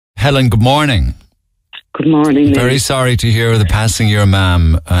Helen, good morning. Good morning. Very sorry to hear the passing of your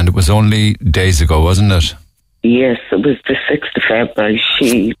mum, and it was only days ago, wasn't it? Yes, it was the 6th of February.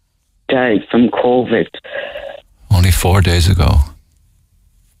 She died from COVID. Only 4 days ago.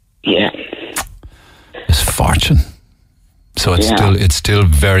 Yeah. It's a fortune. So it's still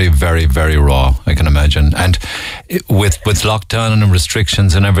very, very, very raw, I can imagine. And with lockdown and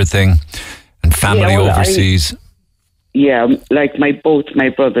restrictions and everything, and family overseas. Like both my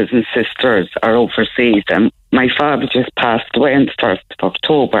brothers and sisters are overseas, and my father just passed away on the 1st of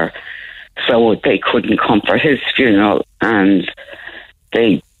October, so they couldn't come for his funeral, and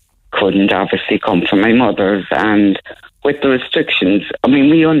they couldn't obviously come for my mother's. And with the restrictions, I mean,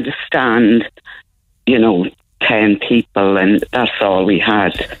 we understand, 10 people, and that's all we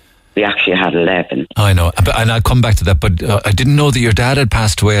had. We actually had 11. I know, and I'll come back to that, but I didn't know that your dad had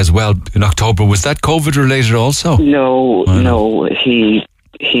passed away as well in October. Was that COVID related also? No, he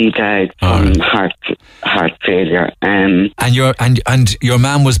died from heart failure. And your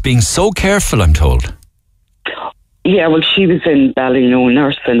mum was being so careful, I'm told. Yeah, well, she was in Ballynoe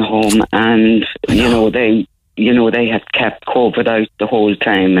nursing home, and they had kept COVID out the whole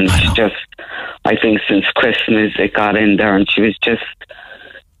time, and she just, I think since Christmas it got in there, and she was just,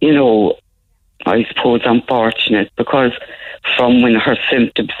 I suppose unfortunate, because from when her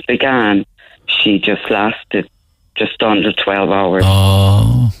symptoms began, she just lasted just under 12 hours.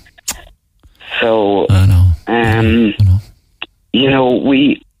 Oh. So, I know.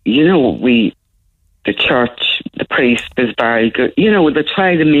 The church, the priest was very good. They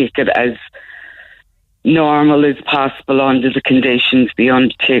try to make it as normal as possible under the conditions. The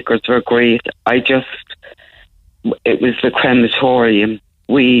undertakers were great. It was the crematorium.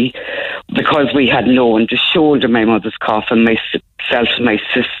 Because we had no one to shoulder my mother's coffin, myself and my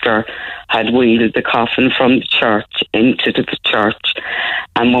sister had wheeled the coffin from the church into the church.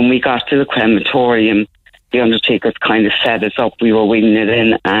 And when we got to the crematorium, the undertakers kind of set us up. We were wheeling it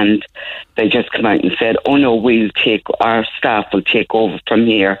in, and they just come out and said, "Oh no, our staff will take over from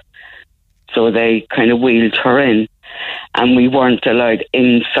here." So they kind of wheeled her in, and we weren't allowed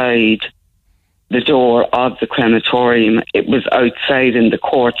inside the door of the crematorium. It was outside in the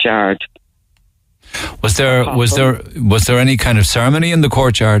courtyard. Was there any kind of ceremony in the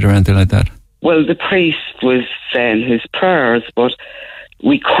courtyard or anything like that? Well, the priest was saying his prayers, but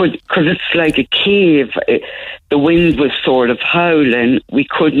we could, because it's like a cave. The wind was sort of howling. We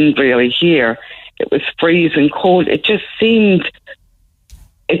couldn't really hear. It was freezing cold. It just seemed.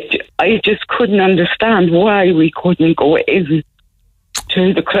 I just couldn't understand why we couldn't go in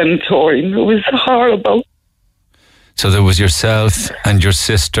to the crematorium. It was horrible. So there was yourself and your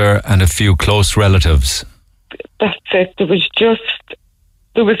sister and a few close relatives. That's it. There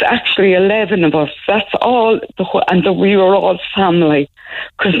was actually 11 of us. That's all. And we were all family.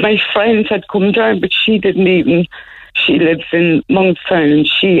 Because my friends had come down, but she lives in Monkstown, and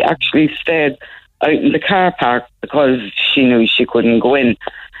she actually stayed out in the car park because she knew she couldn't go in.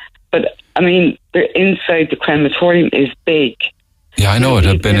 But, I mean, inside the crematorium is big. Yeah, I know it.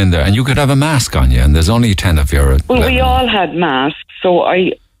 I've been in there. And you could have a mask on you, and there's only 10 of you. Well, we all had masks, so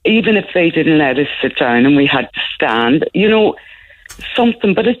even if they didn't let us sit down and we had to stand,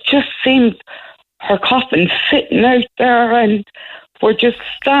 something, but it just seemed her coffin sitting out there, and we're just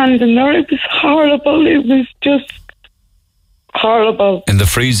standing there. It was horrible. It was just horrible. In the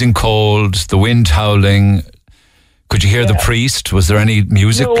freezing cold, the wind howling. Could you hear the priest? Was there any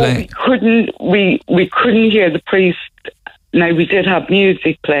music playing? We couldn't hear the priest. Now, we did have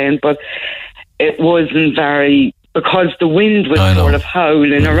music playing, but it wasn't because the wind was sort of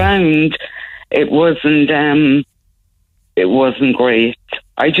howling around. It wasn't great.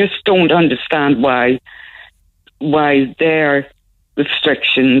 I just don't understand why their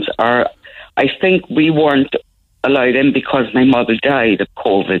restrictions are. I think we weren't allowed in because my mother died of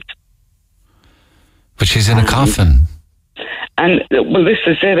COVID. But she's in a coffin. And, well, this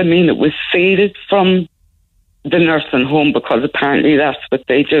is it. I mean, it was sealed from the nursing home, because apparently that's what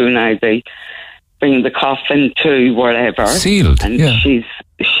they do now. They bring the coffin to wherever. Sealed, and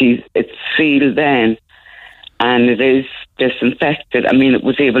it's sealed then, and it is disinfected. I mean, it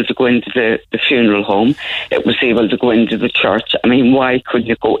was able to go into the funeral home. It was able to go into the church. I mean, why couldn't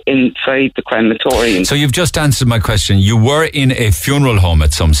you go inside the crematorium? So you've just answered my question. You were in a funeral home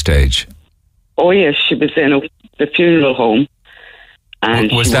at some stage? Oh, yes, she was in the funeral home.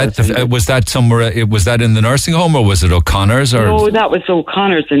 And was that somewhere? Was that in the nursing home, or was it O'Connor's? Or? No, that was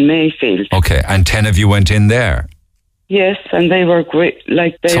O'Connor's in Mayfield. Okay, and 10 of you went in there. Yes, and they were great.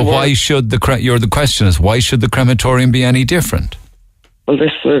 Why should the question is, why should the crematorium be any different? Well,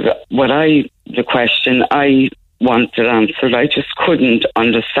 this was the question. I wanted answered. I just couldn't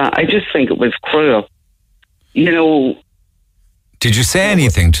understand. I just think it was cruel. You know. Did you say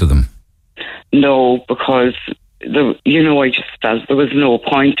anything to them? No, because I just felt there was no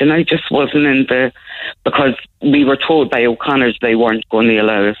point, and I just wasn't because we were told by O'Connor's they weren't going to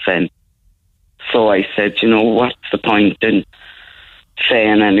allow us in. So I said, what's the point in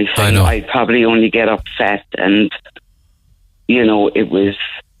saying anything? I know. I'd probably only get upset, and they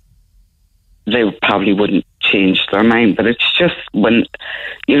probably wouldn't change their mind. But it's just when, at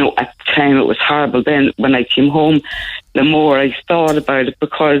the time it was horrible. Then when I came home, the more I thought about it,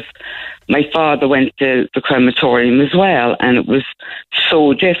 because my father went to the crematorium as well, and it was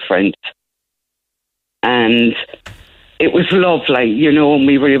so different. And it was lovely, and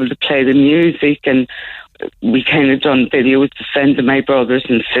we were able to play the music, and we kind of done videos to send to my brothers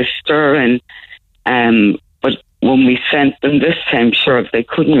and sister, and but when we sent them this time, sure, they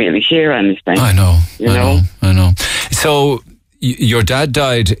couldn't really hear anything. I know. So your dad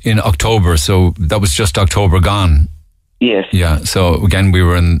died in October, so that was just October gone. Yes. Yeah. So again, we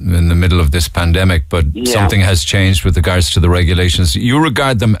were in the middle of this pandemic, but something has changed with regards to the regulations. You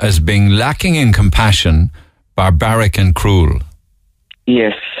regard them as being lacking in compassion, barbaric and cruel.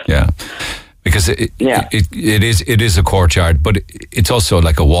 Yes. Yeah. Because it is a courtyard, but it's also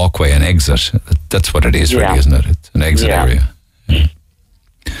like a walkway, an exit. That's what it is, really, isn't it? It's an exit area.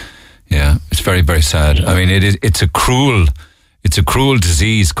 Yeah. It's very, very sad. I mean, it's a cruel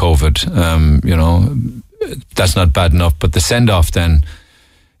disease, COVID. That's not bad enough, but the send-off then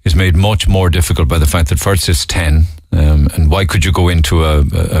is made much more difficult by the fact that first it's 10, and why could you go into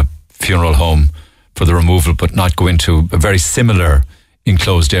a funeral home for the removal but not go into a very similar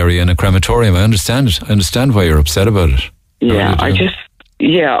enclosed area in a crematorium? I understand it. I understand why you're upset about it. Yeah, I just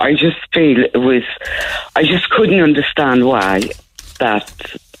feel I just couldn't understand why that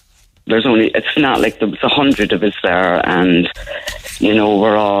it's not like there was 100 of us there, and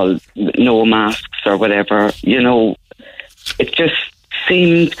we're all no masks or whatever. It just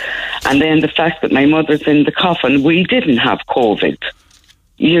seemed, and then the fact that my mother's in the coffin, we didn't have COVID.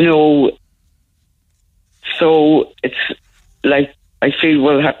 So it's like I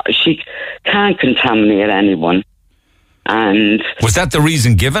feel she can't contaminate anyone. And was that the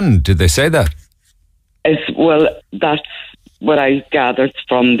reason given? Did they say that? That's what I gathered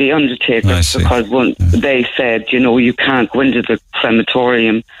from the undertakers, because when they said, you can't go into the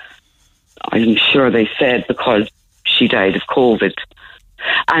crematorium, I'm sure they said because she died of COVID.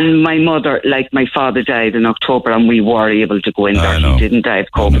 And my mother, like my father, died in October, and we were able to go in there. He didn't die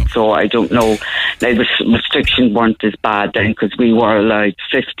of COVID, so I don't know. Like, the restrictions weren't as bad then, because we were allowed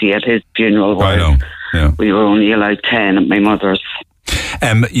 50 at his funeral. We were only allowed 10 at my mother's.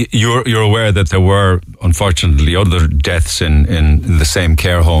 You're aware that there were, unfortunately, other deaths in the same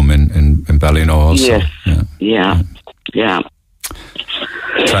care home in Ballino also. Yes. Yeah.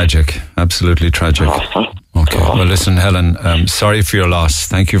 Tragic, absolutely tragic. Awful. Okay, well listen, Helen, sorry for your loss.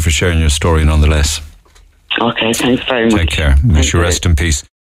 Thank you for sharing your story nonetheless. Okay, thanks very much. Take care. Wish you rest in peace.